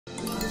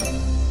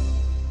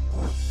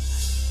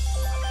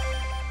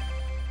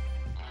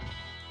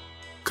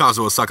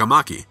Kazuo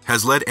Sakamaki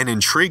has led an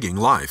intriguing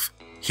life.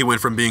 He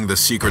went from being the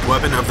secret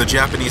weapon of the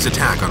Japanese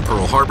attack on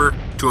Pearl Harbor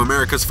to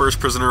America's first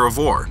prisoner of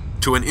war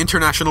to an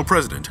international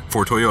president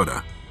for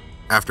Toyota.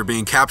 After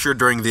being captured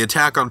during the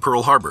attack on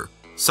Pearl Harbor,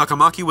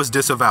 Sakamaki was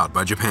disavowed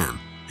by Japan.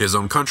 His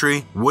own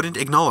country wouldn't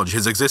acknowledge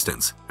his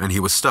existence, and he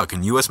was stuck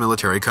in US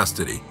military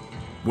custody.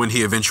 When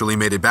he eventually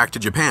made it back to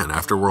Japan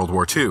after World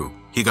War II,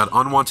 he got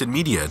unwanted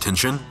media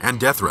attention and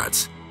death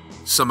threats.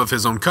 Some of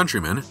his own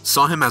countrymen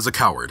saw him as a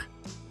coward.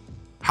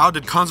 How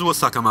did Kazuo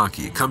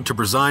Sakamaki come to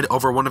preside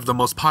over one of the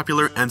most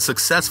popular and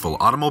successful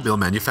automobile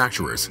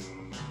manufacturers?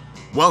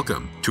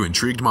 Welcome to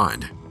Intrigued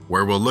Mind,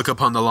 where we'll look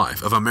upon the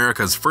life of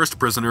America's first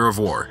prisoner of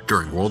war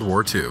during World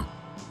War II.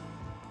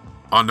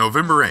 On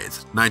November 8,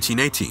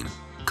 1918,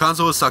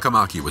 Kazuo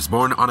Sakamaki was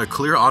born on a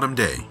clear autumn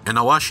day in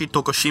Awashi,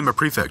 Tokushima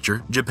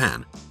Prefecture,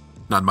 Japan.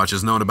 Not much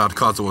is known about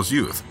Kazuo's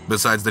youth,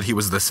 besides that he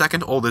was the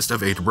second oldest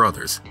of 8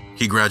 brothers.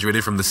 He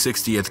graduated from the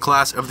 60th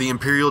class of the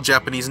Imperial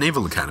Japanese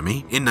Naval Academy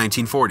in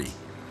 1940.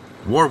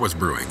 War was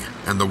brewing,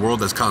 and the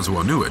world as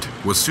Kazuo knew it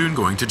was soon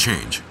going to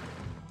change.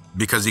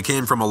 Because he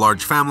came from a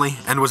large family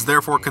and was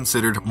therefore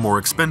considered more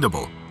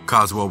expendable,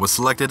 Kazuo was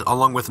selected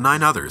along with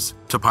 9 others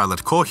to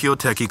pilot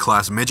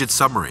Kohyo-teki-class midget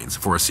submarines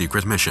for a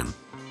secret mission.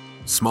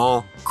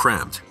 Small,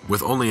 cramped,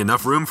 with only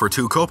enough room for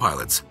 2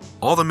 co-pilots,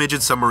 all the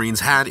midget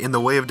submarines had in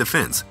the way of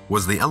defense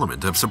was the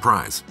element of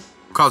surprise.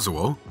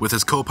 Kazuo, with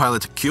his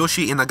co-pilot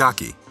Kiyoshi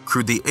Inagaki,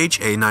 crewed the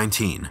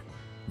HA-19.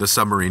 The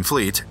submarine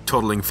fleet,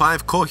 totaling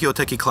 5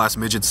 Kohyo-teki-class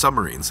midget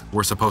submarines,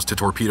 were supposed to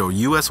torpedo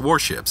US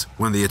warships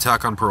when the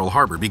attack on Pearl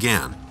Harbor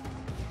began.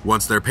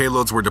 Once their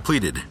payloads were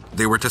depleted,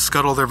 they were to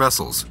scuttle their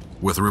vessels.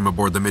 With room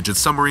aboard the midget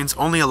submarines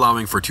only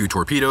allowing for 2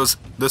 torpedoes,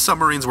 the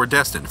submarines were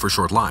destined for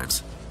short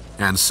lives.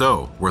 And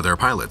so were their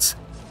pilots.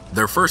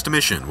 Their first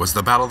mission was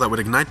the battle that would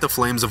ignite the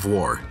flames of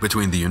war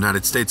between the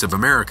United States of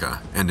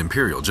America and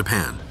Imperial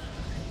Japan.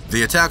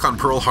 The attack on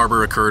Pearl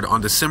Harbor occurred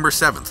on December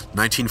 7,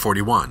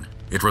 1941.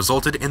 It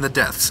resulted in the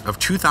deaths of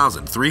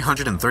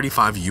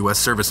 2,335 US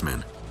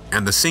servicemen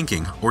and the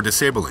sinking or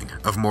disabling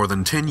of more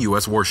than 10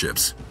 US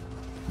warships.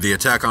 The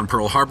attack on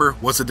Pearl Harbor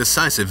was a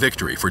decisive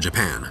victory for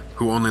Japan,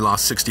 who only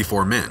lost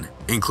 64 men,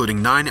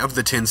 including 9 of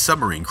the 10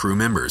 submarine crew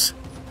members.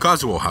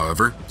 Kazuo,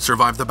 however,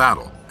 survived the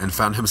battle and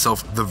found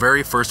himself the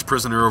very first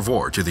prisoner of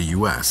war to the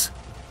US.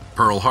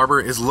 Pearl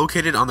Harbor is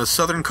located on the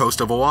southern coast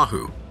of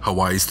Oahu,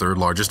 Hawaii's 3rd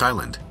largest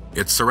island.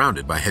 It's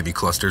surrounded by heavy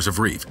clusters of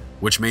reef,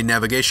 which made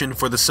navigation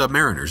for the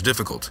submariners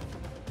difficult.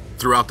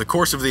 Throughout the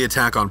course of the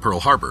attack on Pearl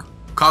Harbor,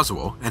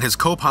 Kazuo and his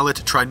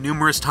co-pilot tried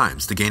numerous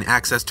times to gain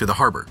access to the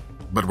harbor,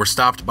 but were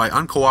stopped by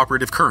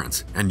uncooperative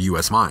currents and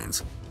US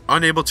mines.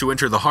 Unable to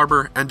enter the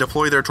harbor and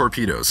deploy their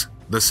torpedoes,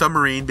 the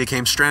submarine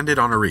became stranded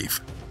on a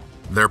reef.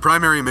 Their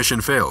primary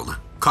mission failed.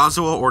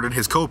 Kazuo ordered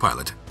his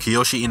co-pilot,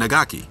 Kiyoshi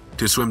Inagaki,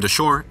 to swim to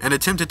shore and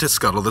attempted to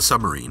scuttle the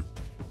submarine.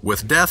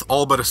 With death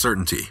all but a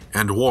certainty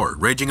and war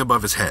raging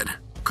above his head,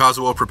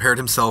 Kazuo prepared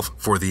himself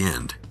for the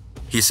end.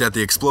 He set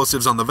the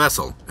explosives on the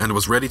vessel and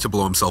was ready to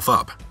blow himself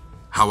up.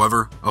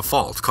 However, a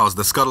fault caused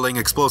the scuttling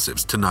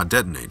explosives to not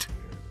detonate.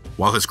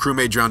 While his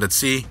crewmate drowned at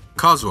sea,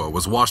 Kazuo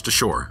was washed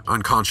ashore,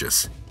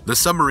 unconscious. The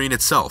submarine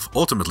itself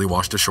ultimately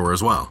washed ashore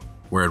as well,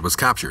 where it was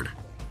captured.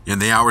 In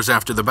the hours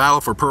after the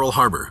battle for Pearl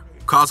Harbor,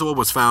 Kazuo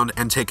was found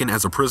and taken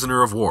as a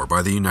prisoner of war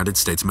by the United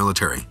States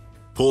military.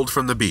 Pulled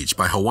from the beach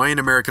by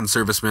Hawaiian-American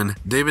serviceman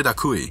David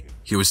Akui,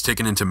 he was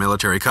taken into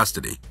military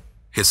custody.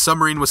 His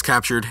submarine was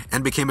captured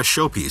and became a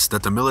showpiece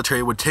that the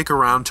military would take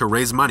around to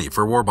raise money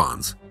for war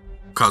bonds.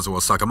 Kazuo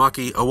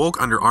Sakamaki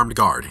awoke under armed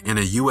guard in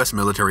a US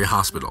military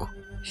hospital.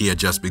 He had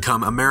just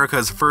become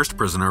America's first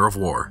prisoner of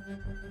war.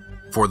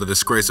 For the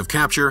disgrace of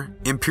capture,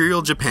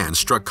 Imperial Japan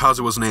struck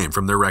Kazuo's name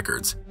from their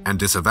records and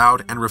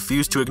disavowed and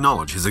refused to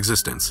acknowledge his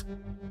existence.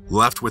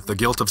 Left with the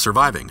guilt of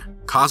surviving,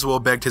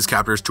 Kazuo begged his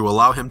captors to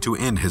allow him to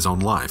end his own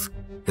life.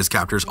 His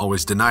captors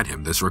always denied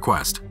him this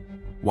request.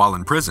 While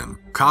in prison,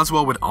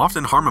 Kazuo would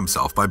often harm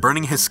himself by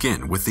burning his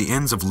skin with the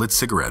ends of lit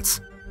cigarettes.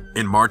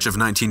 In March of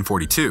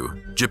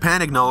 1942,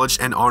 Japan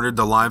acknowledged and honored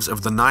the lives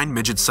of the 9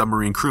 midget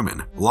submarine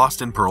crewmen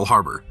lost in Pearl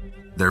Harbor.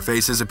 Their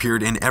faces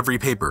appeared in every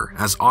paper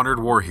as honored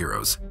war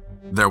heroes.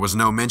 There was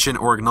no mention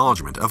or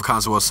acknowledgement of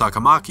Kazuo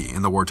Sakamaki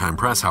in the wartime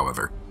press,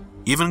 however.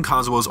 Even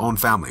Kazuo's own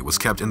family was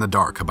kept in the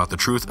dark about the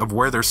truth of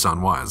where their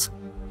son was.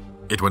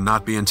 It would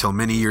not be until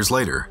many years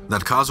later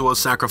that Kazuo's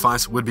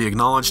sacrifice would be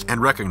acknowledged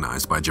and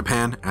recognized by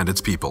Japan and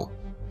its people.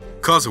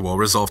 Kazuo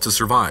resolved to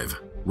survive.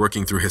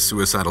 Working through his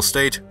suicidal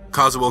state,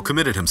 Kazuo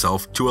committed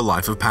himself to a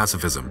life of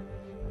pacifism.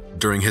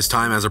 During his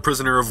time as a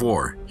prisoner of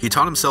war, he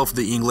taught himself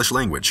the English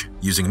language,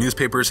 using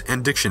newspapers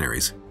and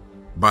dictionaries.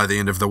 By the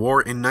end of the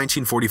war in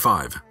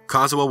 1945,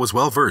 Kazuo was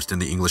well versed in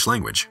the English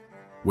language.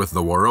 With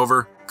the war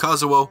over,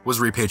 Kazuo was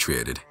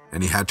repatriated,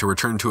 and he had to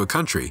return to a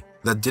country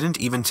that didn't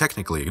even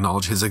technically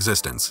acknowledge his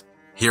existence.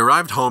 He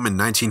arrived home in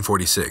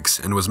 1946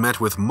 and was met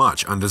with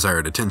much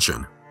undesired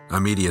attention.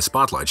 A media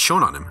spotlight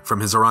shone on him from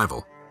his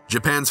arrival.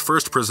 Japan's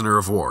first prisoner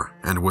of war,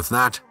 and with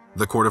that,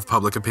 the court of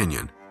public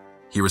opinion.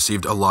 He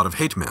received a lot of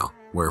hate mail,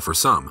 where for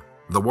some,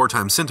 the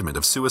wartime sentiment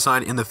of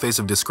suicide in the face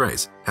of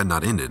disgrace had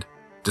not ended.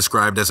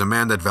 Described as a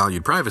man that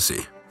valued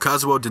privacy,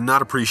 Kazuo did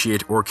not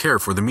appreciate or care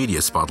for the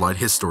media spotlight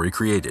his story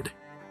created.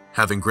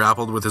 Having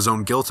grappled with his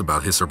own guilt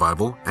about his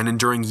survival and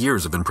enduring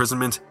years of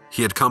imprisonment,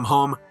 he had come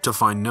home to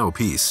find no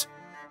peace.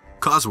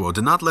 Kazuo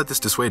did not let this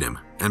dissuade him,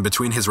 and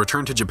between his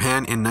return to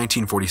Japan in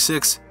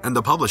 1946 and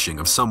the publishing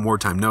of some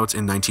wartime notes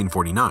in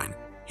 1949,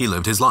 he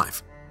lived his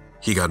life.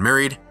 He got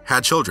married,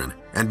 had children,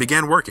 and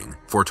began working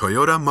for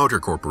Toyota Motor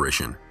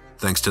Corporation,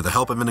 thanks to the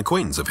help of an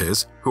acquaintance of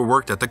his who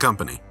worked at the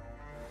company.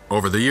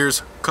 Over the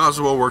years,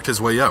 Kazuo worked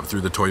his way up through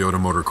the Toyota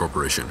Motor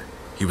Corporation.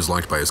 He was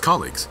liked by his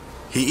colleagues.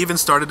 He even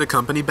started a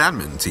company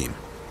badminton team.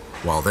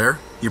 While there,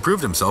 he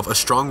proved himself a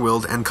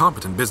strong-willed and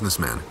competent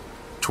businessman.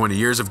 20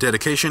 years of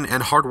dedication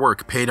and hard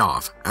work paid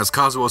off as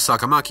Kazuo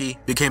Sakamaki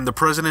became the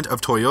president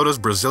of Toyota's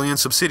Brazilian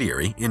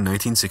subsidiary in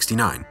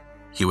 1969.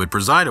 He would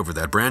preside over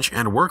that branch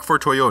and work for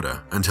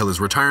Toyota until his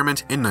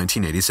retirement in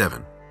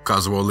 1987.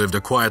 Kazuo lived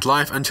a quiet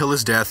life until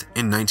his death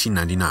in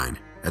 1999,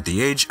 at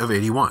the age of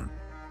 81.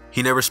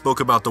 He never spoke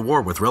about the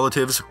war with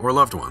relatives or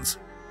loved ones.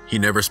 He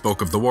never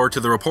spoke of the war to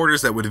the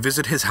reporters that would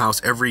visit his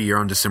house every year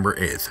on December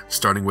 8th,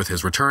 starting with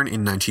his return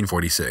in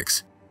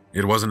 1946.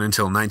 It wasn't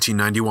until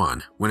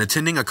 1991, when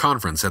attending a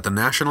conference at the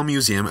National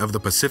Museum of the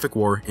Pacific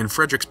War in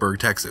Fredericksburg,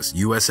 Texas,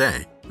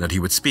 USA, that he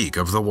would speak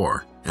of the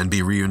war and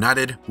be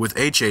reunited with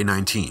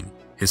HA-19,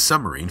 his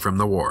submarine from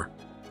the war.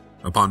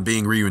 Upon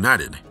being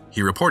reunited,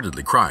 he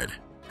reportedly cried,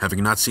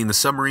 having not seen the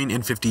submarine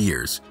in 50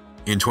 years.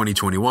 In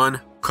 2021,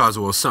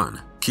 Kazuo's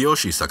son,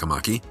 Kiyoshi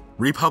Sakamaki,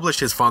 republished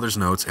his father's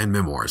notes and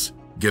memoirs,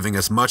 giving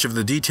us much of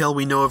the detail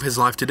we know of his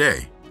life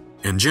today.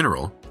 In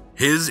general,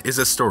 his is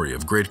a story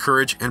of great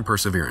courage and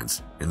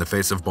perseverance in the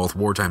face of both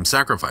wartime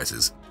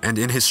sacrifices and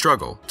in his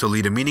struggle to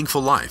lead a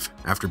meaningful life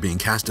after being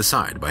cast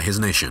aside by his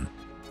nation.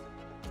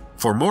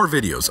 For more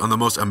videos on the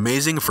most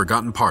amazing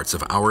forgotten parts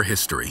of our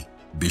history,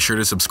 be sure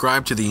to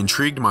subscribe to the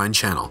Intrigued Mind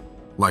channel,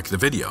 like the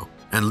video,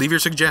 and leave your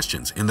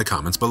suggestions in the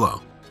comments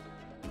below.